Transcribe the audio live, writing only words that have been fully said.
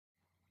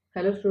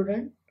Hello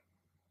student,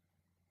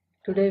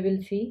 today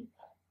we'll see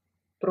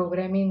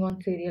programming on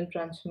serial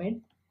transmit.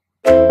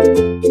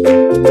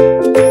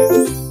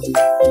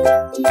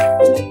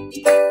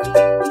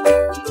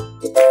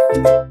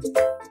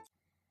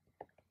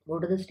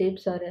 What are the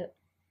steps are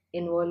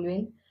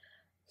involving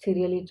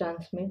serially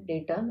transmit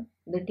data?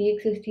 The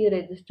TXST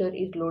register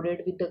is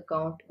loaded with the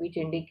count which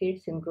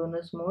indicates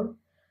synchronous mode.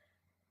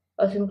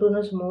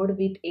 Asynchronous mode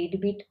with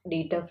 8-bit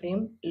data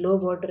frame, low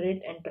baud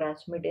rate and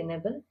transmit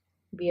enable.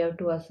 We have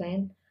to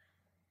assign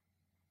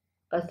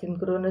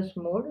asynchronous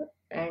mode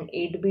and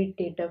 8-bit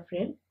data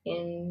frame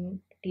in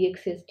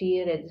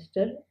TXSTA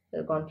register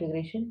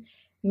configuration.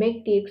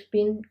 Make TX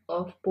pin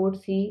of port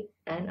C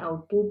and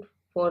output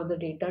for the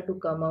data to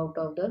come out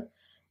of the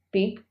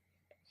PIC.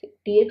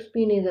 TX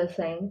pin is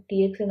assigned,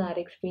 TX and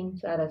RX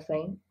pins are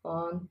assigned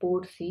on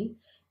port C.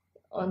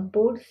 On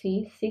port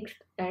C, 6th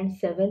and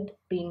 7th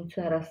pins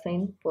are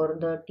assigned for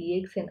the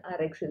TX and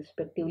RX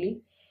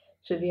respectively.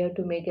 So we have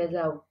to make as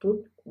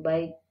output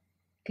by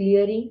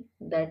clearing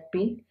that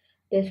pin.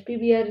 The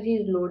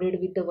SPBRG is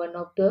loaded with the one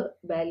of the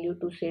value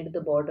to set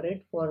the baud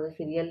rate for the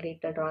serial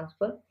data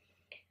transfer.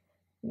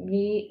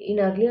 In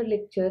earlier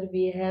lecture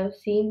we have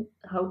seen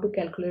how to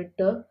calculate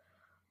the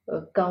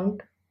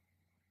count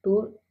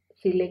to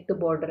select the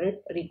baud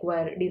rate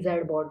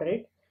desired baud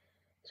rate.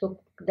 So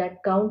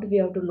that count we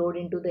have to load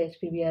into the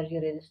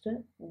SPBRG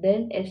register.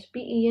 Then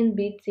SPEN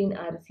bits in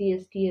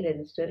RCSTA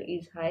register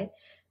is high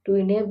to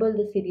enable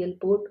the serial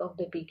port of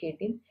the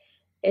PIC18.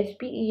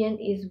 SPEN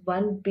is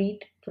 1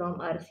 bit from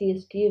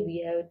RCSTA. We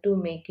have to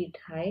make it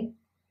high.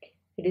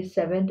 It is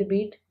 7th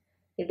bit.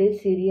 It is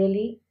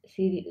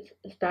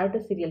start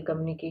a serial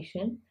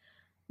communication.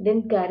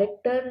 Then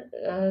character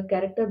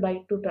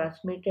byte to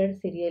transmitted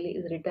serially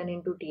is written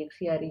into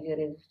TXCREG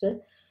register.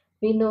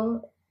 We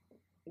know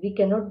we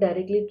cannot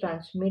directly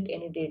transmit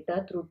any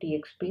data through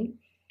TX pin.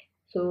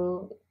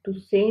 So to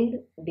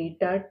send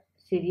data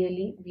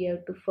serially, we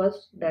have to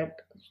first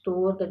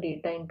store the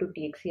data into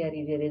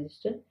TXCREG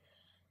register.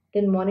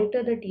 Then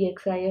monitor the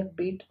TXIF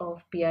bit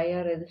of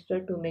PIR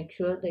register to make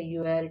sure the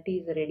UART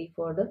is ready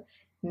for the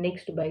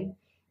next byte.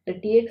 The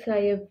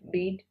TXIF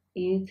bit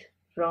is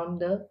from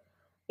the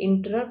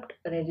interrupt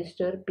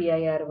register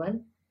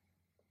PIR1.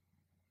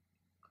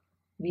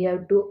 We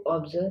have to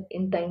observe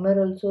in timer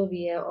also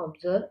we have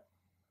observed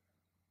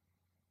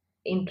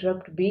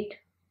interrupt bit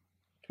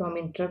from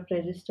interrupt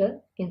register.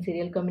 In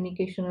serial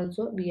communication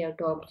also we have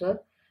to observe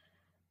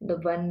the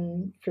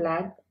one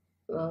flag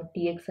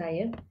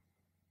TXIF.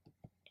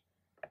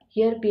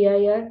 Here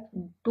PIR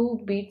 2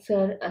 bits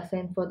are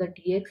assigned for the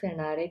TX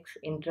and RX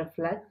interrupt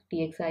flag,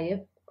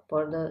 TXIF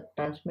for the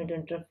transmit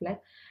interrupt flag,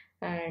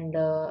 and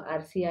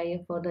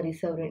RCIF for the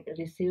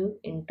receive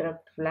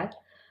interrupt flag.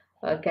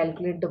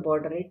 Calculate the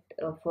baud rate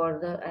for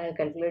the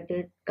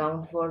calculated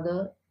count for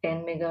the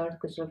 10 megahertz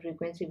crystal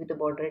frequency with the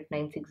baud rate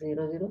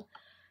 9600.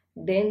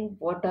 Then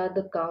what are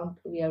the count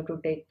we have to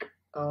take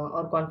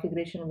or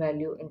configuration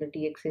value in the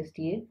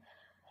TXSTA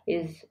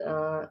is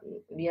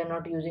we are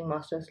not using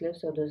master slave,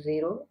 so the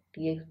 0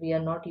 TX we are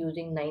not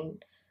using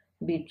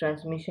 9-bit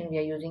transmission, we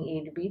are using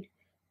 8-bit.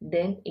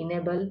 Then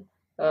enable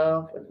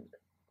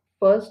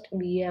first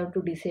we have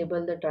to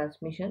disable the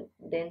transmission,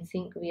 then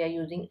sync we are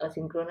using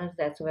asynchronous,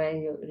 that's why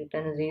I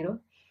written 0.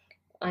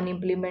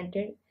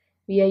 Unimplemented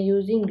we are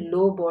using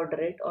low baud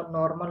rate or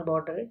normal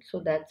baud rate, so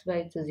that's why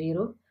it's a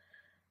 0.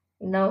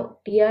 Now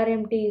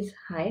TRMT is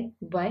high.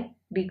 Why?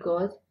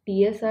 Because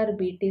TSR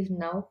bit is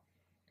now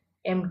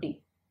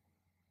empty.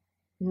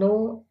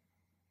 No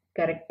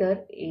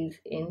character is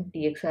in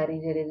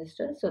TXREG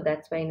register, so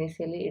that's why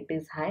initially it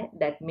is high.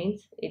 That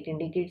means it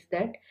indicates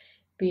that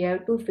we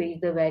have to fetch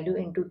the value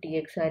into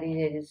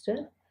TXREG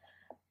register.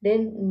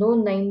 Then no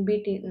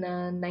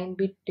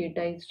 9-bit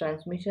data is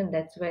transmission,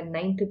 that's why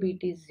 9th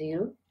bit is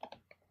 0.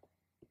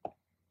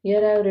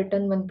 Here I have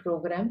written one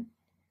program,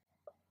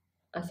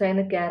 assign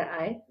a char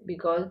I,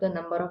 because the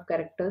number of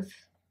characters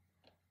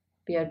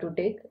we have to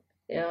take.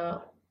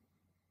 There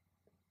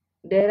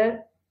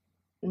are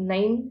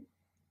 9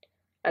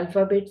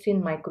 alphabets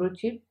in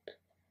microchip.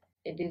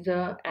 It is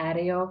a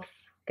array of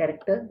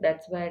character,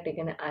 that's why I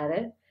taken an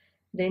array.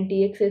 Then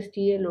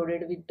TXSTA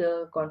loaded with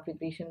the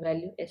configuration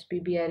value,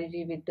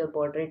 SPBRG with the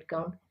baud rate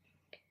count.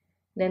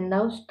 Then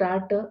now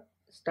start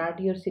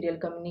your serial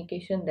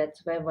communication,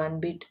 that's why 1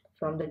 bit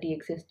from the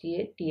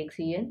TXSTA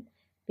TXEN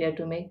we have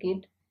to make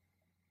it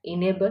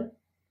enable.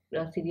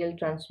 Serial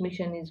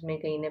transmission is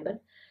make a enable.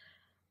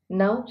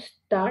 Now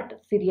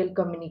start serial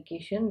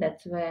communication,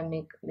 that's why I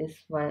make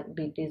this one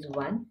bit is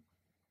 1.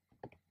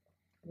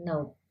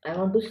 Now I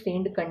want to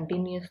send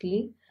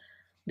continuously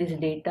this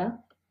data,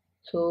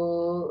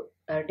 so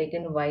I've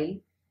taken while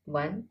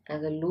 1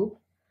 as a loop.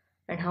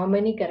 And how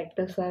many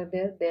characters are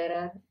there? There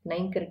are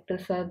 9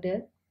 characters are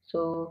there.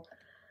 So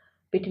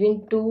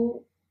between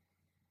 2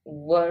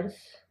 words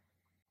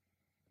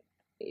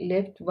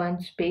left one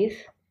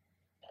space,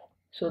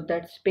 so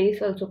that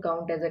space also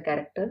count as a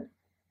character.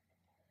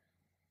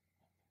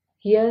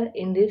 Here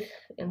in this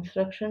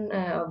instruction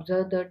I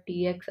observe the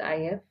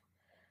TXIF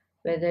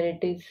whether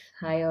it is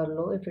high or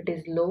low. If it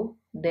is low,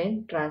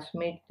 then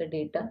transmit the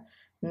data.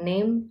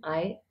 Name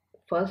I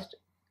first.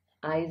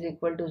 I is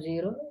equal to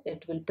 0,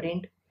 it will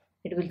print,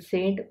 it will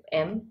send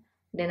M.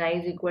 Then I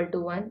is equal to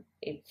 1,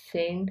 it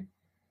send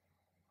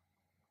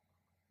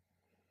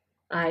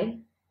I.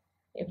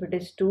 If it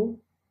is 2,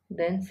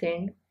 then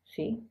send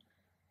C.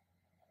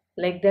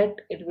 Like that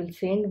it will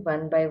send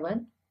one by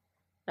one.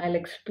 I'll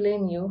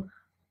explain you.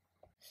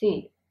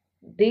 See,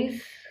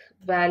 these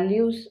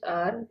values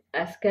are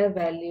ASCII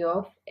value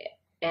of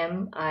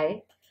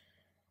MI.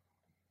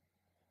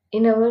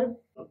 In our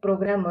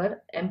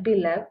programmer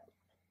MPLab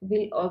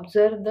will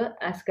observe the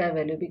ASCII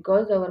value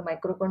because our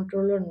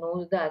microcontroller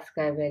knows the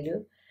ASCII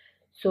value.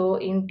 So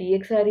in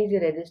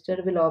TXREG register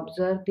will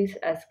observe this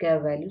ASCII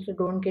value. So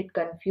don't get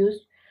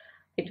confused.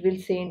 It will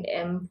send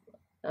M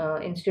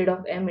instead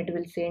of M, it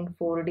will send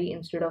 4D.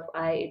 Instead of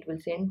I, it will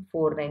send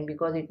 49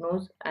 because it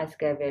knows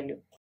ASCII value.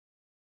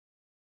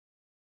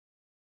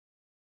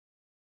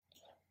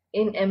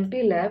 In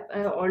MPLab, I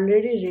have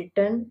already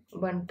written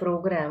one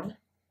program.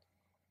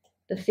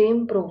 The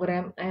same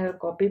program I have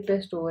copy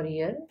paste over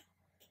here.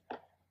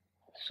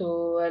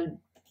 So I'll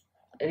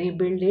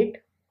rebuild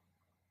it.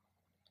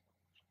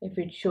 If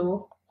it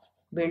show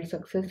build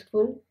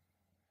successful,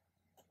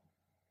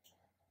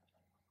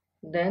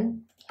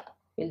 then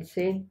we'll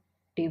say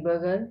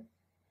debugger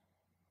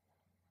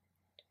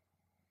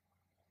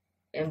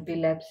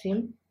MPLab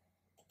sim.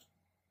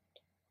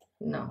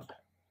 Now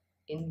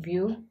in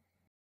view,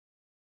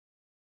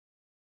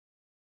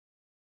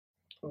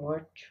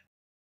 watch.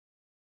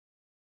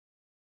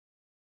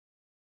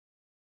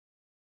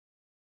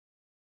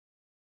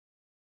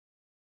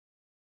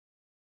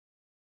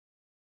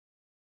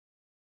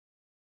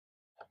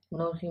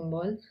 No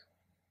symbols.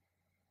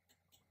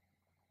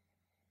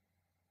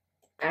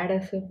 Add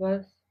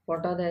SFRs.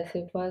 What are the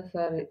SFRs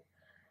are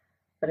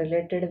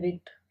related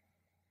with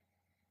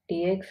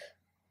TX,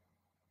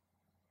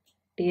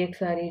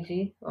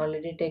 TXREG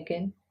already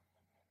taken.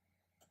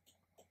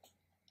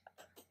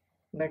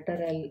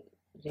 Better I'll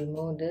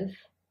remove this.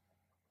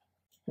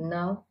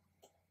 Now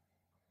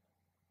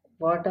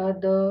what are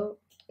the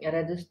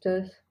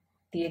registers?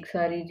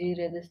 TXREG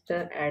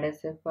register, add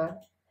SFR,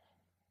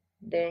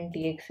 then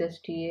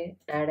TXSTA,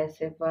 add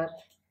SFR,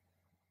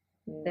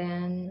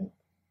 then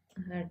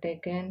I have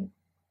taken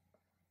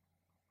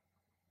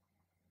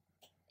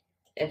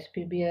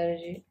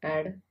SPBRG,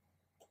 add,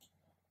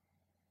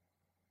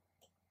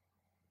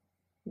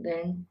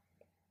 then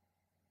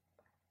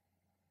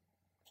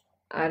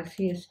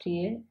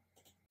RCSTA.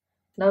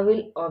 Now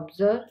we'll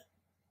observe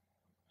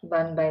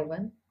one by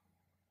one.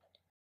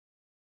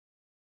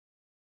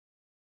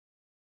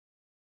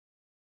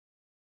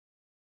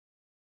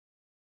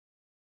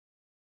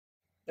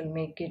 We'll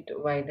make it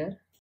wider.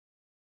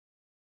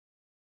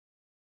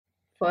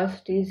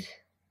 First is,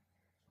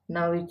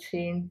 now it's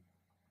seen,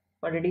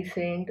 already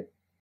sent.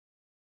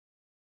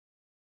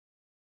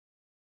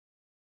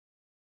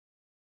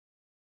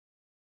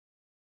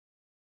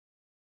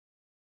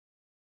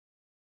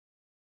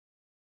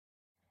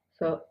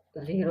 So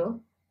 0.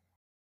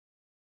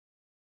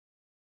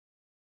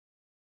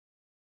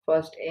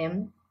 First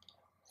M.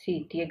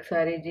 See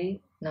TXRAG,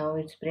 now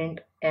it's print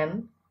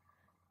M.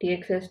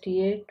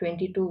 TXSTA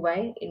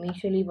 22Y,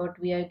 initially what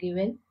we are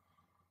given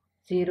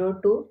 0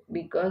 2,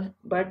 because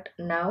but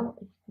now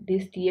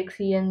this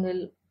TXEN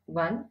will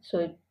 1, so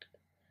it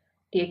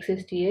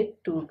TXSTA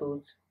 2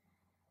 2s.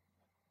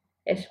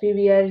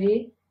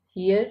 SPBRG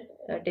here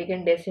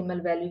taken decimal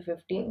value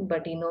 15,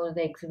 but he knows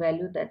the X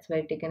value, that's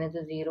why taken as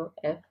a 0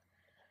 F.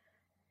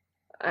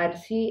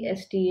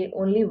 RCSTA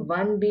only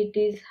one bit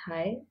is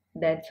high,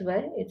 that's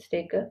why it's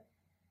taken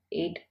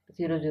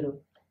 800.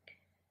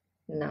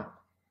 Now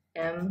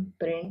M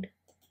print,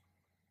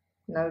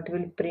 now it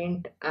will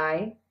print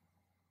I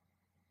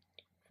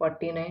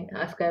 49.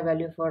 ASCII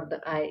value for the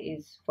I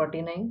is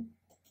 49.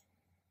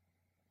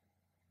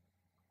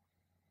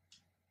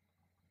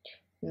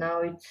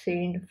 Now it's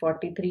send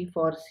 43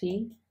 for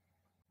C,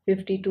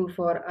 52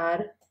 for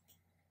R,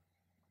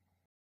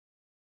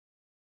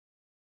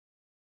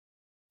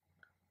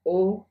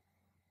 O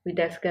with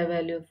ASCII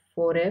value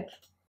 4F,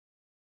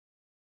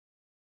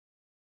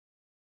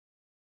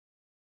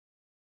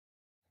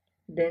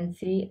 then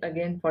C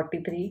again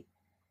 43,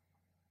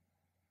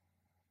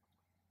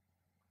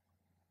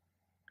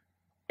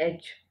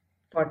 H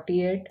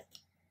 48,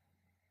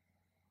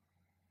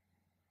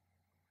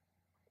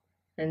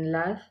 and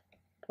last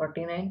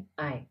 49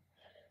 I.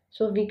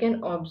 So we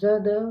can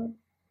observe the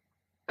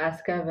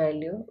ASCII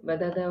value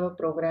whether the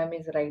program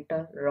is right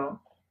or wrong.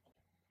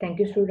 Thank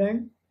you,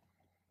 student.